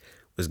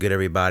What's good,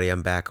 everybody?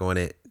 I'm back on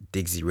it.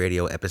 Digsy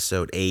Radio,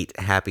 episode 8.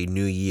 Happy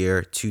New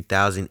Year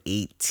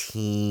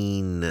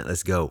 2018.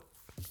 Let's go.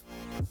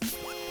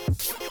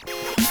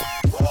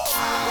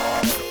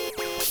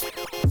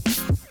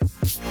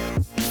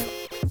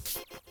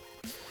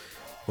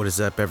 What is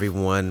up,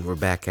 everyone? We're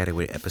back at it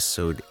with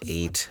episode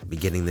 8.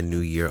 Beginning the new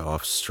year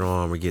off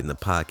strong. We're getting the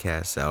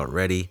podcast out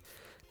ready.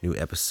 New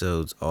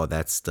episodes, all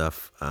that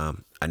stuff.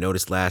 I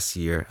noticed last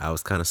year I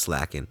was kind of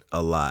slacking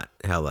a lot.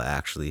 Hella,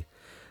 actually.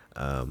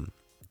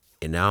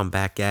 And now I'm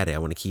back at it. I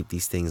want to keep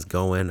these things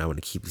going. I want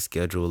to keep the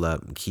schedule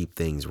up and keep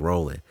things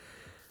rolling.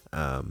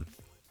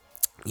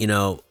 You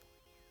know,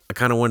 I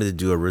kind of wanted to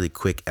do a really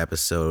quick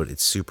episode.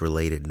 It's super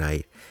late at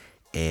night.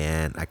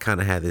 And I kind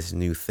of had this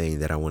new thing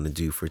that I want to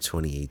do for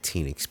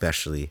 2018,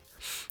 especially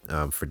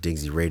for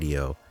Digsy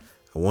Radio.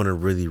 I want to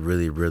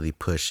really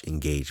push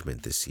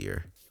engagement this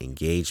year.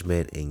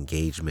 Engagement.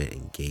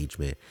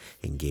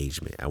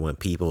 I want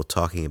people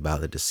talking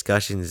about the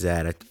discussions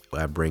that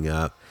I bring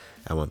up.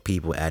 I want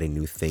people adding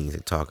new things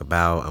to talk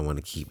about. I want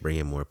to keep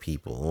bringing more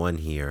people on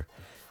here.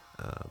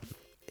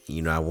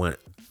 I want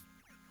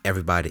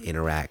everybody to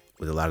interact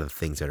with a lot of the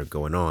things that are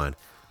going on,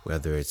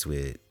 whether it's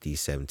with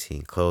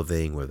D17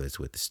 Clothing, whether it's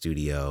with the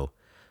studio,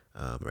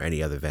 or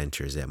any other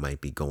ventures that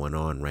might be going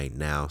on right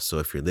now. So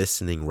if you're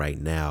listening right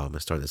now, I'm going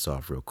to start this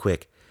off real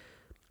quick.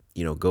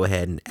 Go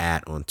ahead and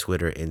 @ on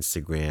Twitter,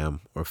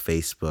 Instagram, or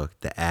Facebook,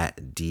 the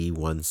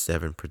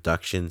 @D17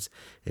 Productions,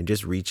 and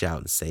just reach out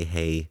and say,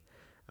 hey,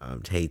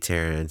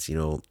 Terrence,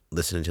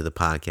 listening to the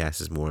podcast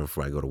this morning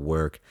before I go to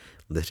work,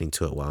 listening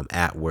to it while I'm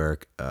at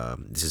work.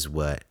 This is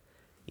what,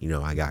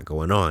 I got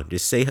going on.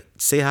 Just say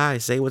hi,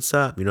 say what's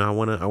up. I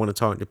want to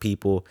talk to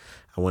people.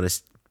 I want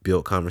to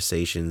build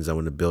conversations. I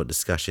want to build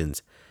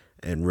discussions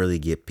and really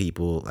get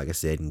people, like I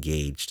said,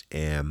 engaged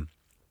and,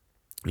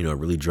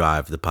 really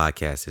drive the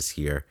podcast this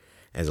year,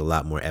 as a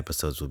lot more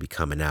episodes will be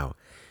coming out.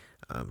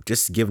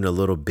 Just giving a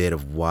little bit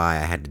of why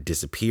I had to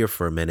disappear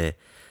for a minute.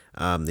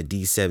 The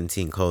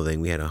D17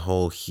 Clothing, we had a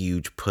whole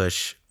huge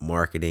push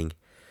marketing,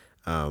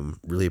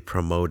 really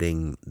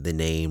promoting the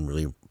name,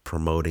 really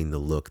promoting the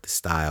look, the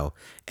style,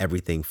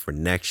 everything for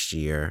next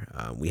year.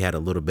 We had a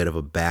little bit of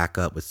a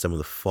backup with some of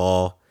the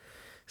fall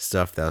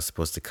stuff that was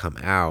supposed to come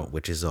out,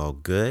 which is all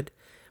good.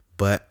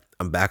 But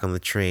I'm back on the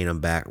train. I'm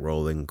back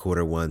rolling.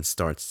 Quarter 1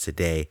 starts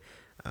today.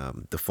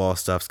 The fall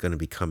stuff's going to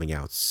be coming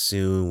out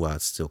soon while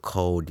it's still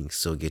cold. You can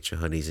still get your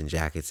hoodies and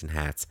jackets and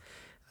hats,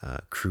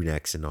 crew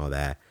necks and all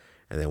that.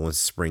 And then once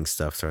spring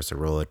stuff starts to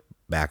roll it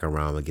back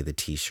around, we'll get the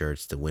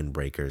t-shirts, the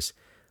windbreakers,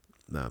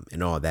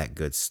 and all that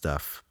good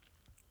stuff.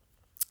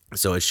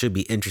 So it should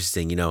be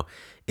interesting.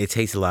 It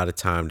takes a lot of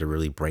time to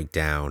really break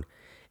down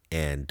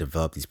and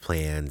develop these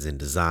plans and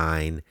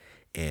design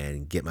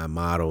and get my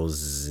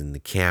models and the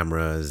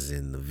cameras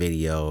and the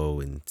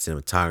video and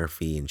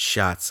cinematography and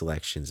shot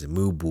selections and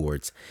mood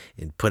boards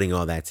and putting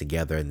all that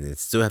together. And then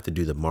still have to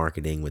do the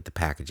marketing with the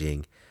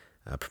packaging,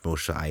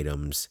 promotional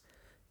items,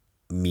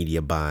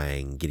 media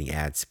buying, getting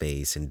ad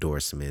space,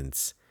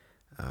 endorsements,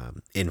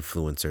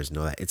 influencers and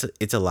all that.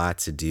 It's a lot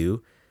to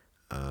do.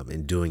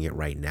 And doing it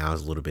right now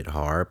is a little bit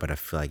hard, but I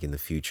feel like in the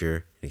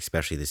future,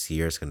 especially this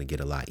year, it's going to get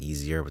a lot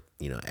easier with,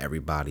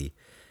 everybody,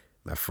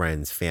 my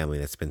friends, family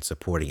that's been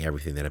supporting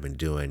everything that I've been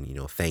doing.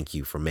 Thank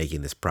you for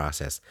making this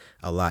process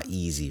a lot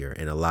easier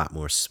and a lot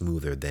more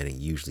smoother than it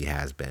usually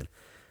has been.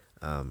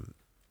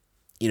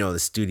 The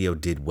studio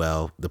did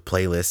well. The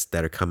playlists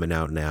that are coming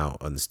out now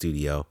on the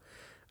studio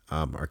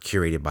are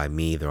curated by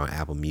me. They're on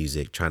Apple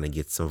Music, trying to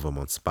get some of them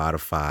on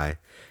Spotify.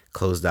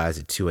 Closed Eyes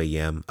at 2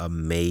 a.m.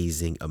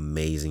 Amazing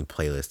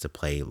playlist to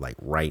play like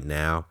right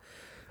now.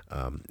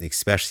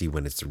 Especially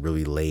when it's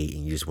really late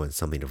and you just want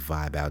something to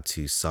vibe out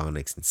to,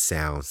 sonics and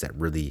sounds that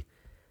really,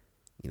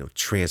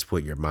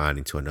 transport your mind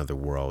into another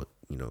world.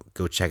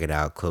 Go check it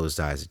out. Closed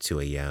Eyes at 2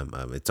 a.m.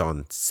 It's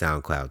on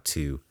SoundCloud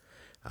too,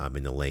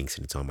 in the links,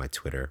 and it's on my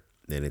Twitter,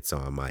 and it's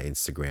on my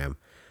Instagram.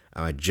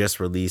 I just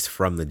released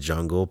From the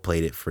Jungle,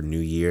 played it for New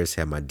Year's,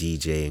 had my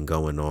DJing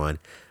going on.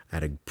 I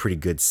had a pretty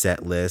good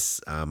set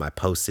list. I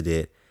posted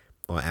it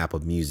on Apple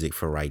Music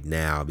for right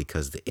now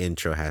because the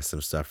intro has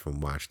some stuff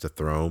from Watch the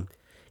Throne.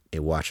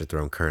 And Watch the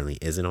Throne currently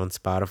isn't on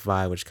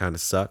Spotify, which kind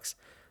of sucks.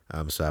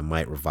 So I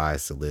might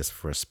revise the list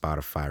for a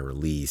Spotify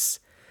release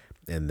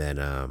and then,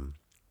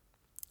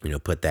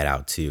 put that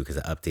out too, because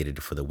I updated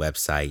it for the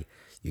website.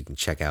 You can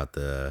check out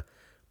the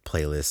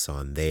playlists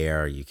on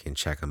there. You can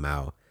check them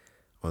out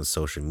on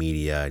social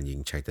media, and you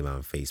can check them out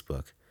on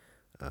Facebook.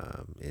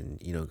 And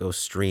go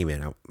stream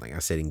it. Like I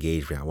said,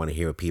 engagement. I want to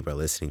hear what people are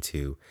listening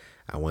to.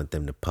 I want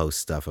them to post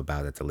stuff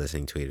about it they're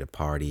listening to at a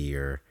party,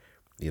 or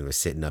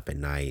sitting up at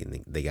night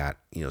and they got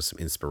some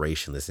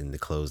inspiration listening to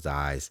Closed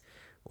Eyes,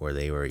 or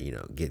they were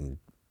getting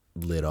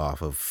lit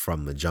off of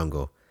From the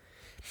Jungle.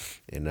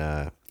 And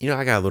I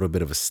got a little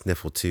bit of a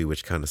sniffle too,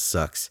 which kind of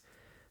sucks.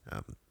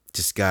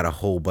 just got a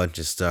whole bunch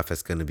of stuff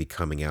that's going to be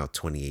coming out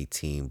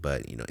 2018.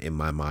 But, in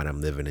my mind,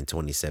 I'm living in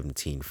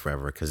 2017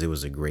 forever because it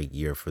was a great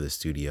year for the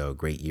studio, a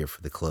great year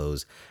for the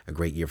clothes, a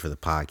great year for the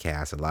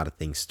podcast. A lot of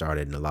things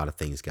started and a lot of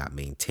things got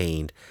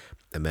maintained.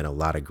 I met a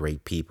lot of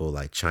great people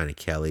like China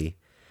Kelly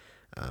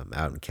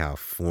out in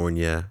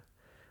California.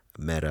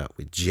 I met up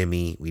with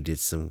Jimmy. We did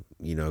some,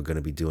 going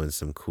to be doing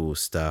some cool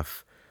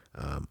stuff.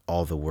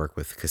 All the work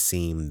with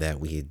Kasim that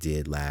we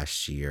did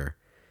last year.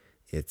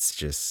 It's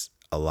just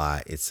a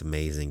lot. It's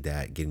amazing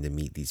that getting to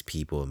meet these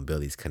people and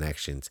build these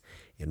connections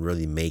and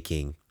really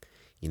making,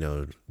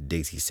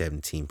 Digsy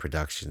 17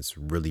 Productions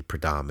really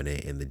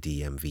predominant in the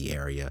DMV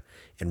area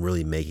and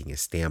really making a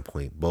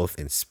standpoint, both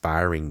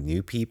inspiring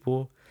new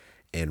people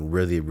and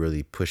really,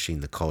 really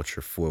pushing the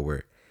culture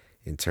forward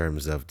in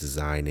terms of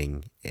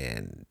designing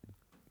and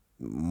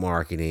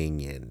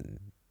marketing and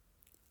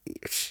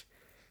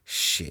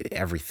shit,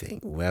 everything,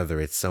 whether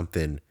it's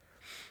something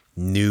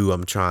new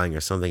I'm trying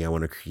or something I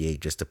want to create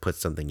just to put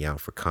something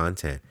out for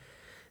content.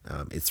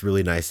 It's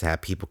really nice to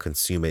have people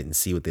consume it and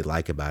see what they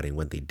like about it and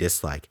what they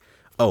dislike.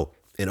 Oh,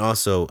 and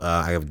also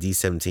I have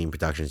D17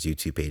 Productions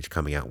YouTube page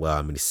coming out. Well,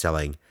 I'm going to be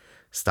selling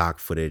stock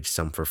footage,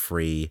 some for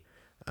free,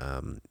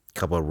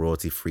 couple of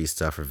royalty free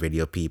stuff for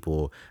video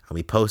people. I'll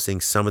be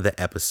posting some of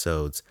the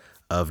episodes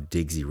of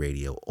Digsy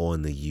Radio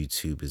on the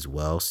YouTube as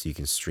well, so you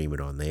can stream it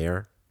on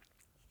there.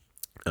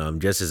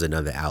 Just as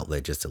another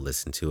outlet just to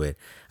listen to it.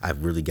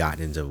 I've really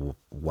gotten into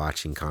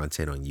watching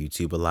content on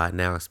YouTube a lot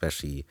now,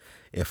 especially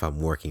if I'm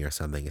working or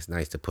something. It's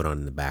nice to put on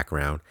in the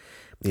background.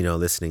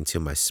 Listening to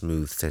my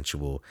smooth,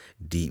 sensual,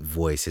 deep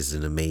voice is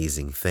an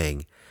amazing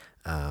thing.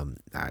 I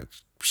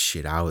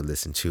would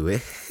listen to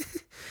it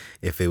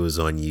if it was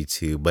on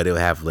YouTube, but it'll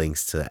have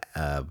links to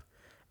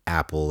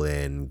Apple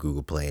and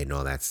Google Play and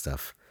all that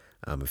stuff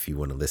if you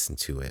want to listen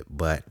to it.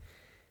 But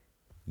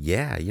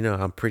yeah,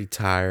 I'm pretty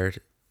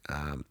tired.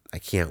 I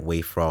can't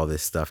wait for all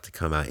this stuff to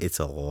come out. It's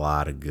a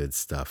lot of good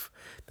stuff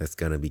that's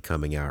going to be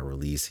coming out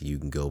release. You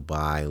can go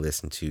buy,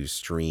 listen to,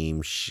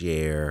 stream,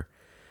 share,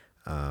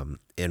 and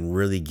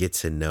really get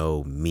to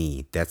know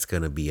me. That's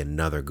going to be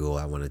another goal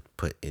I want to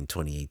put in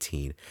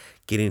 2018.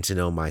 Getting to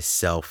know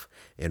myself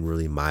and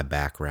really my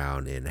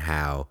background and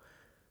how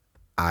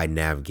I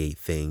navigate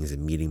things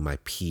and meeting my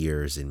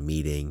peers and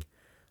meeting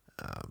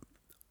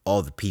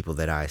all the people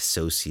that I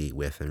associate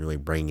with and really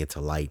bringing it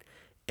to light.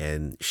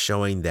 And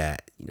showing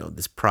that,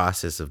 this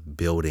process of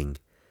building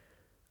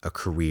a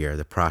career,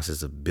 the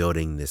process of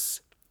building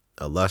this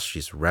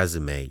illustrious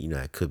resume,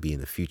 it could be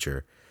in the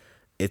future.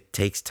 It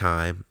takes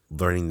time.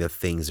 Learning that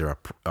things are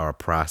a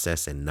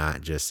process and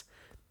not just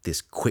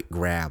this quick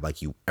grab.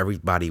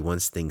 Everybody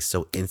wants things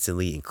so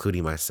instantly,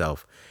 including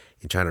myself,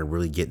 and trying to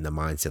really get in the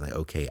mindset like,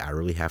 okay, I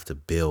really have to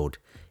build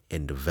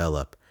and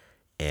develop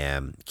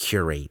and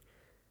curate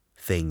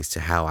things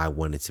to how I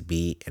want it to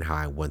be and how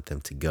I want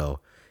them to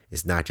go.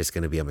 It's not just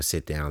going to be, I'm going to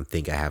sit down,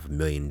 think I have $1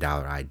 million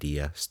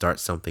idea. Start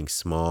something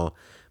small,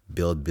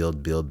 build,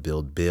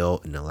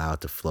 and allow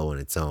it to flow on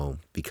its own.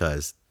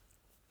 Because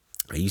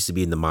I used to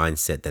be in the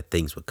mindset that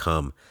things would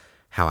come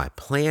how I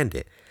planned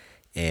it.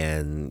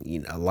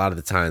 And, a lot of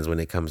the times when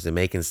it comes to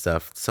making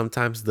stuff,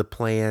 sometimes the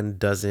plan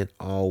doesn't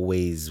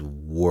always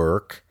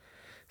work.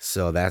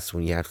 So that's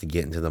when you have to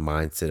get into the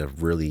mindset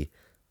of really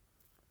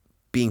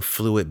being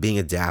fluid, being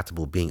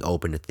adaptable, being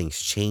open to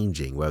things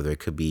changing, whether it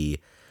could be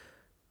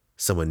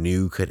someone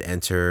new could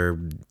enter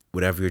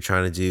whatever you're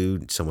trying to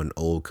do. Someone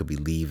old could be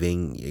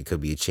leaving. It could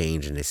be a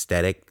change in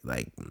aesthetic.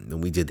 Like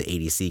when we did the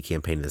ADC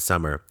campaign in the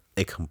summer,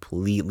 it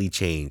completely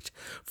changed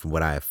from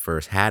what I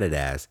first had it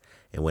as.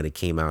 And when it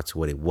came out to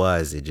what it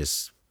was, it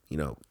just,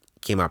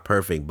 came out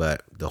perfect.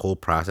 But the whole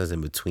process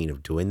in between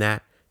of doing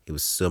that, it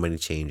was so many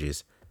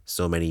changes,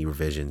 so many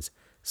revisions,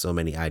 so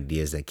many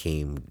ideas that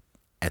came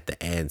at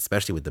the end,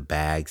 especially with the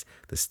bags,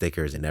 the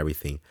stickers, and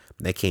everything.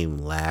 That came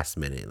last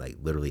minute, like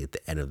literally at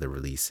the end of the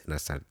release, and I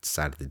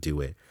decided to do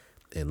it.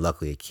 And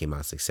luckily, it came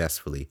out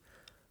successfully.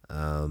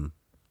 And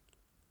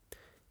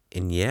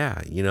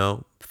yeah,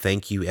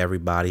 thank you,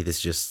 everybody. This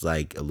is just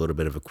like a little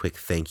bit of a quick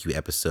thank you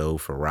episode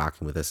for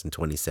rocking with us in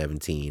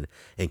 2017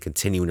 and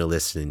continuing to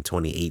listen in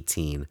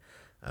 2018.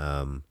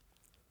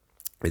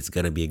 It's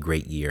going to be a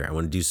great year. I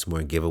want to do some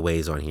more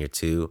giveaways on here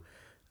too.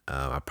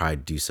 I'll probably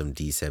do some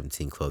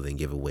D17 clothing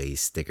giveaways,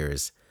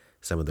 stickers,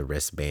 some of the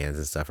wristbands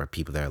and stuff for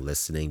people that are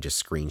listening.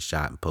 Just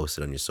screenshot and post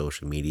it on your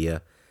social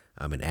media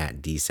and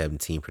at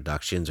D17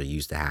 Productions or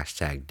use the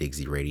hashtag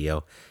Digsy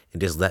Radio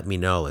and just let me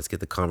know. Let's get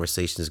the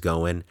conversations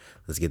going.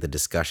 Let's get the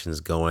discussions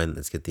going.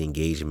 Let's get the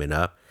engagement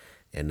up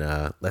and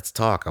let's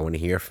talk. I want to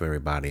hear from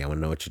everybody. I want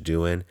to know what you're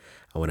doing.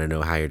 I want to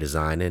know how you're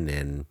designing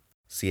and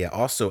so yeah,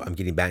 also I'm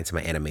getting back into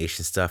my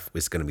animation stuff.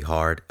 It's going to be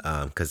hard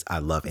because I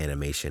love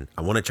animation.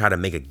 I want to try to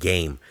make a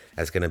game.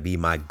 That's going to be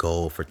my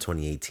goal for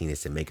 2018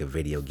 is to make a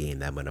video game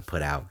that I'm going to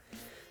put out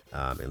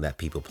and let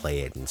people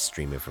play it and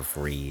stream it for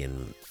free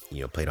and,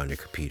 play it on your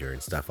computer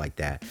and stuff like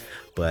that.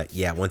 But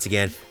yeah, once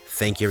again,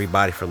 thank you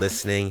everybody for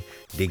listening.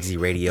 Digsy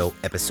Radio,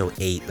 episode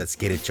 8. Let's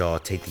get it, y'all.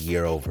 Take the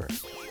year over.